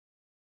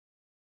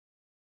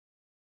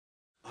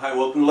Hi,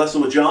 welcome to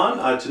Lesson with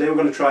John. Today we're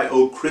going to try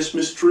 "Oh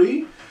Christmas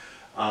Tree."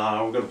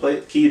 We're going to play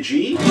it key of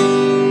G.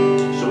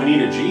 So we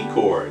need a G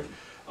chord.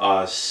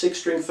 6th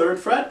string 3rd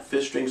fret,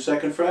 5th string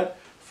 2nd fret,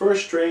 1st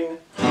string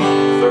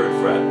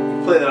 3rd fret. You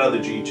can play that on the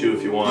G too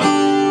if you want,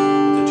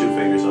 with the 2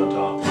 fingers on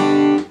top.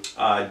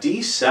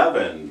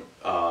 D7,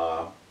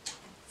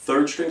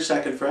 3rd string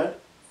 2nd fret,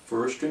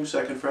 1st string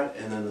 2nd fret,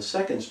 and then the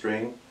 2nd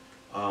string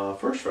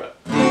 1st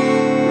fret.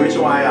 The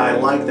reason why I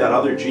like that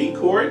other G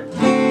chord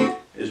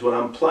is when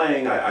I'm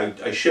playing,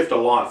 I shift a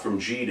lot from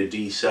G to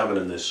D7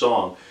 in this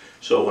song.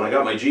 So when I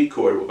got my G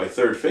chord with my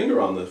 3rd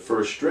finger on the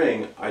 1st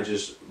string, I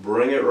just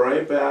bring it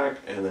right back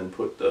and then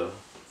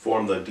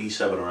form the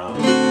D7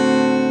 around it.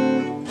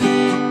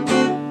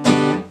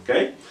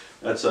 Okay,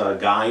 that's a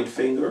guide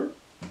finger.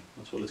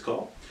 That's what it's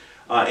called.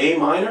 A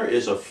minor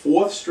is a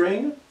 4th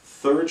string,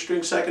 3rd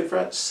string 2nd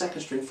fret,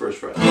 2nd string 1st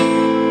fret. I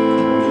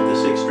need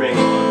the 6th string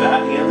on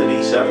that and the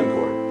D7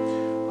 chord.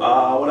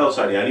 What else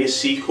I need? I need a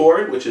C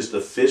chord, which is the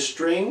 5th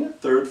string,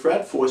 3rd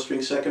fret, 4th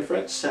string, 2nd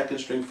fret, 2nd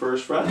string, 1st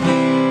fret.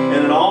 And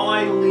then all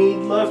I need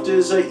left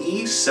is a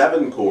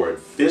E7 chord,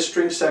 5th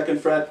string,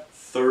 2nd fret,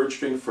 3rd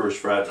string, 1st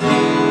fret.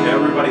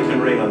 Everybody can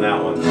ring on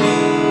that one.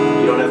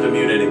 You don't have to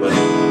mute anybody.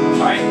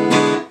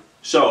 Alright?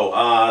 So,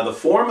 the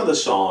form of the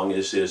song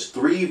is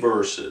 3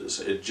 verses.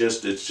 It's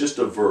just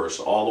a verse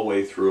all the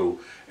way through,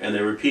 and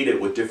they repeat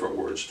it with different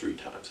words 3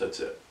 times. That's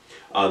it.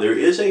 There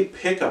is a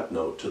pickup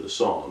note to the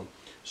song.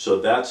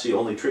 So that's the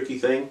only tricky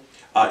thing.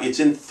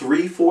 It's in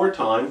 3/4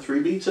 time,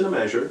 3 beats in a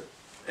measure,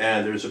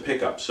 and there's a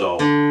pickup. So,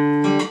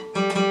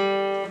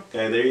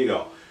 okay, there you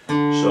go.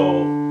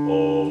 So,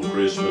 oh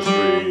Christmas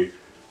tree.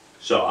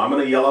 So I'm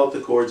going to yell out the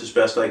chords as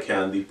best I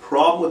can. The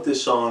problem with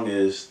this song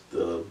is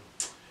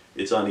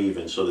it's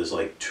uneven. So there's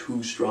like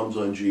 2 strums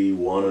on G,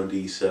 1 on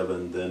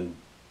D7, then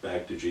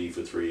back to G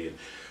for 3. And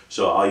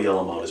so I'll yell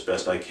them out as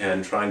best I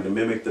can, trying to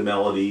mimic the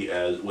melody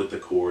with the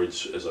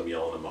chords as I'm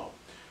yelling them out.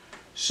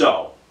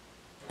 So,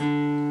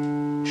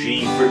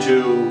 G for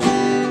 2,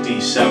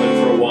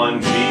 D7 for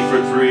 1, G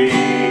for 3, A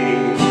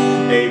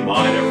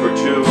minor for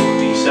 2,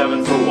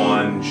 D7 for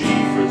 1, G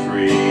for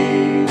 3,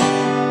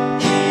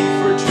 G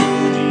for 2,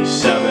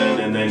 D7,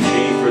 and then G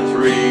for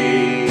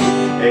 3,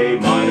 A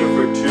minor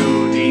for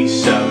 2,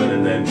 D7,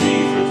 and then G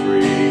for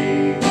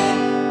 3,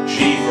 G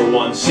for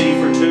 1, C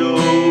for 2,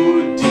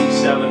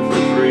 D7 for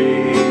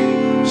 3,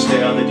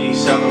 stay on the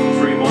D7 for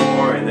 3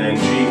 more, and then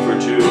G for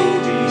 2,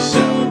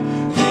 D7,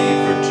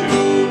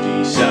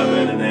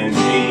 and then G,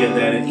 and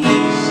then an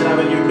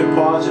E7, you could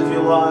pause if you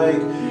like,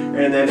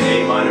 and then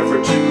A minor for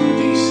 2,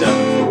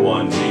 D7 for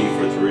 1, G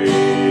for 3,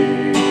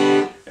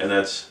 and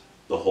that's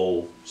the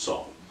whole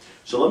song.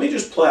 So let me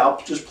just play,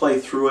 I'll just play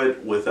through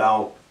it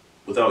without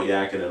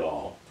yakking at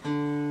all.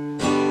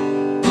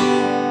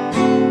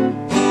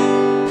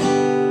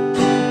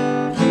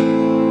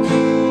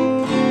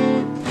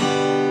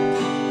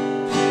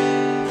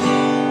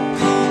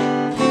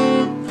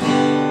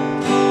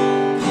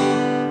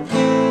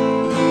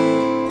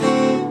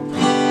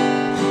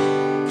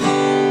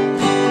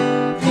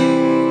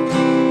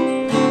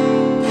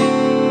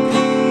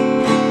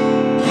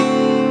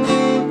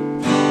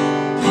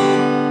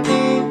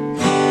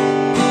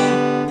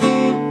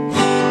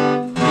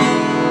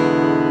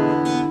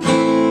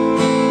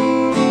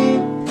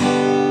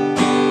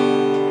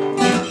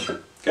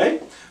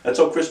 That's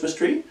 "Oh Christmas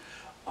Tree."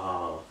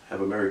 Have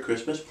a Merry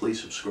Christmas.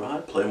 Please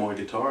subscribe, play more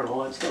guitar, and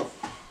all that stuff.